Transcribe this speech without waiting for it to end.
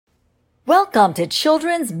Welcome to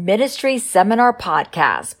Children's Ministry Seminar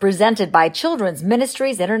Podcast, presented by Children's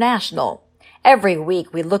Ministries International. Every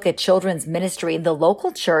week, we look at children's ministry in the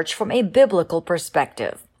local church from a biblical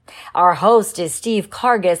perspective. Our host is Steve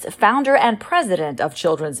Kargas, founder and president of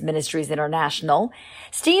Children's Ministries International.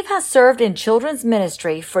 Steve has served in children's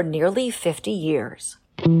ministry for nearly 50 years.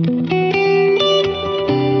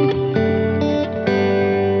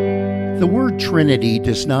 The word Trinity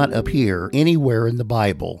does not appear anywhere in the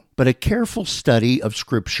Bible, but a careful study of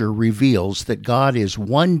Scripture reveals that God is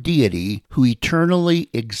one deity who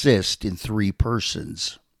eternally exists in three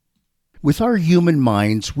persons. With our human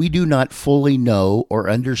minds, we do not fully know or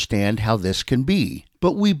understand how this can be,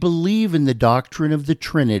 but we believe in the doctrine of the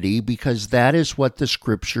Trinity because that is what the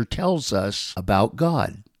Scripture tells us about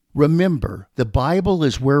God. Remember, the Bible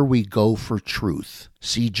is where we go for truth.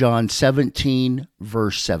 See John 17,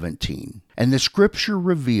 verse 17. And the Scripture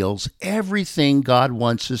reveals everything God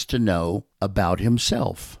wants us to know about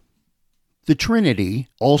Himself. The Trinity,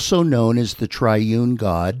 also known as the Triune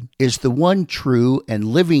God, is the one true and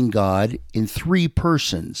living God in three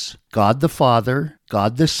persons. God the Father,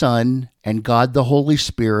 God the Son, and God the Holy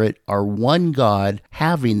Spirit are one God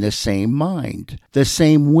having the same mind, the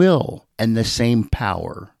same will, and the same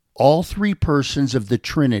power. All three persons of the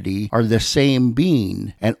Trinity are the same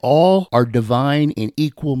being, and all are divine in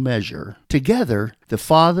equal measure. Together, the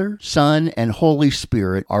Father, Son, and Holy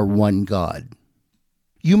Spirit are one God.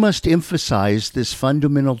 You must emphasize this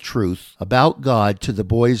fundamental truth about God to the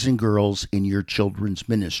boys and girls in your children's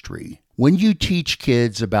ministry. When you teach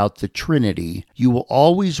kids about the Trinity, you will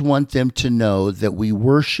always want them to know that we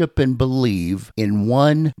worship and believe in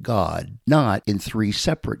one God, not in three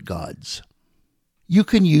separate gods. You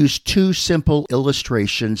can use two simple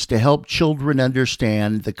illustrations to help children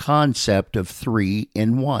understand the concept of three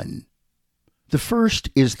in one. The first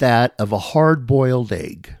is that of a hard-boiled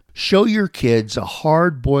egg. Show your kids a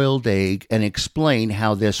hard-boiled egg and explain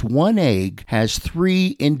how this one egg has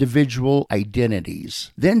three individual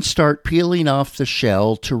identities. Then start peeling off the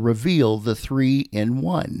shell to reveal the three in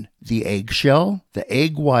one: the eggshell, the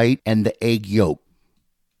egg white, and the egg yolk.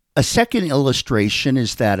 A second illustration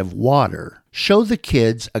is that of water. Show the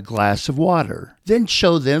kids a glass of water. Then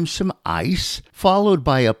show them some ice, followed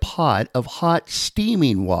by a pot of hot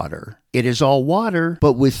steaming water. It is all water,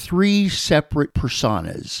 but with three separate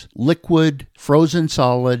personas: liquid, frozen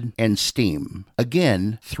solid, and steam.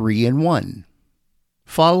 Again, three in one.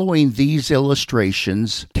 Following these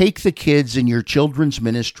illustrations, take the kids in your children's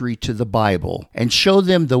ministry to the Bible and show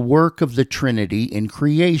them the work of the Trinity in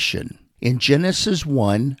creation. In Genesis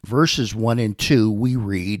 1, verses 1 and 2, we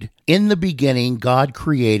read, "In the beginning God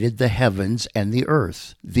created the heavens and the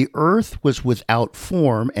earth. The earth was without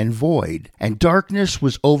form and void, and darkness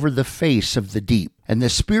was over the face of the deep, and the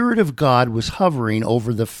Spirit of God was hovering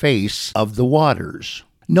over the face of the waters."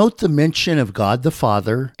 Note the mention of God the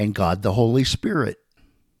Father and God the Holy Spirit.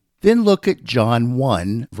 Then look at John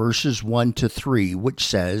 1, verses 1 to 3, which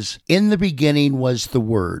says, "In the beginning was the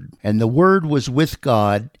Word, and the Word was with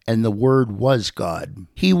God, and the Word was God.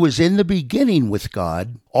 He was in the beginning with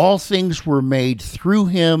God. All things were made through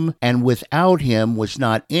Him, and without Him was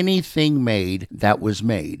not anything made that was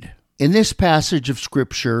made." In this passage of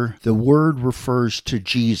Scripture, the Word refers to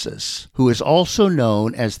Jesus, who is also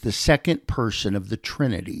known as the second person of the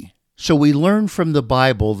Trinity. So we learn from the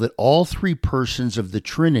Bible that all three persons of the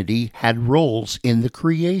Trinity had roles in the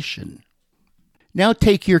creation. Now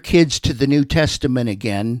take your kids to the New Testament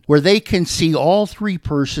again, where they can see all three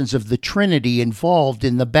persons of the Trinity involved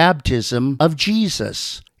in the baptism of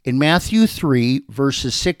Jesus. In Matthew 3,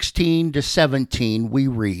 verses 16 to 17, we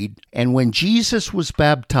read, "And when Jesus was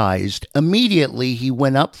baptized, immediately he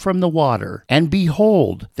went up from the water, and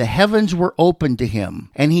behold, the heavens were opened to him,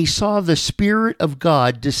 and he saw the Spirit of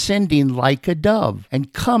God descending like a dove,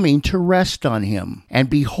 and coming to rest on him. And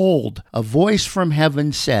behold, a voice from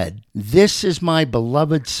heaven said, 'This is my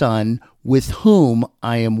beloved Son, with whom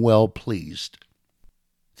I am well pleased.'"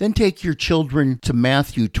 Then take your children to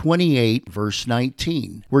Matthew 28, verse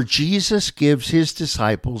 19, where Jesus gives His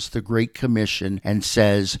disciples the Great Commission and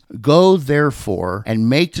says, "Go therefore and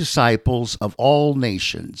make disciples of all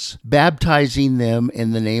nations, baptizing them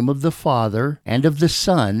in the name of the Father and of the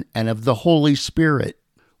Son and of the Holy Spirit."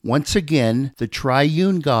 Once again, the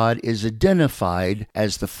Triune God is identified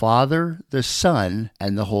as the Father, the Son,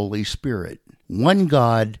 and the Holy Spirit. One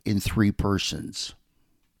God in three persons.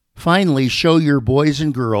 Finally, show your boys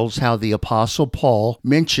and girls how the Apostle Paul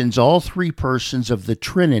mentions all three persons of the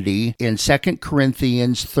Trinity in 2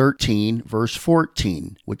 Corinthians 13, verse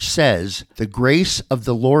 14, which says, "The grace of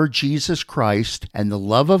the Lord Jesus Christ and the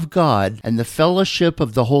love of God and the fellowship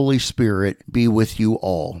of the Holy Spirit be with you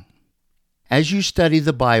all." as you study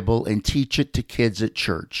the Bible and teach it to kids at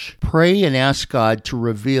church. Pray and ask God to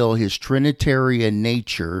reveal His Trinitarian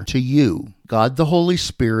nature to you. God the Holy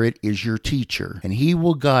Spirit is your teacher, and He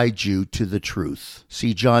will guide you to the truth.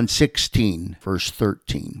 See John 16, verse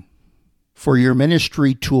 13. For your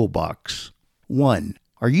ministry toolbox. 1.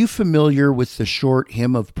 Are you familiar with the short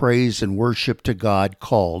hymn of praise and worship to God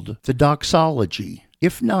called the Doxology?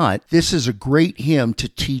 If not, this is a great hymn to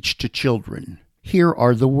teach to children. Here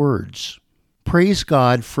are the words. Praise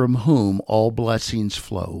God from whom all blessings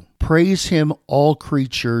flow. Praise Him, all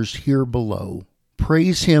creatures here below.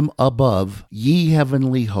 Praise Him above, ye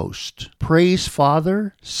heavenly host. Praise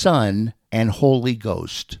Father, Son, and Holy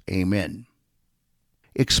Ghost. Amen.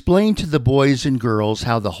 Explain to the boys and girls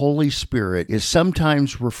how the Holy Spirit is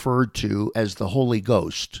sometimes referred to as the Holy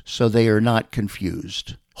Ghost, so they are not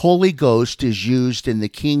confused. Holy Ghost is used in the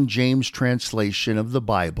King James translation of the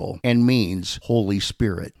Bible and means Holy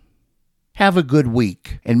Spirit. Have a good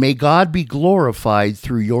week, and may God be glorified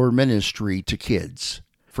through your ministry to kids.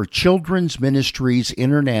 For Children's Ministries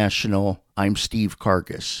International, I'm Steve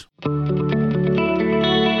Cargis.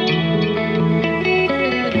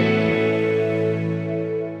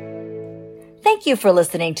 Thank you for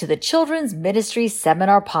listening to the Children's Ministry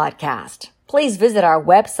Seminar Podcast. Please visit our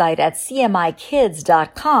website at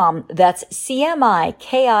cmikids.com, that's cmikids.com,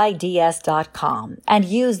 and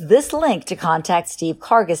use this link to contact Steve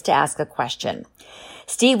Cargis to ask a question.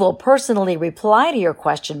 Steve will personally reply to your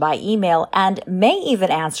question by email and may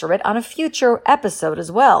even answer it on a future episode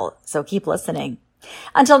as well, so keep listening.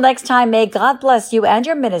 Until next time, may God bless you and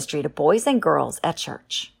your ministry to boys and girls at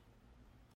church.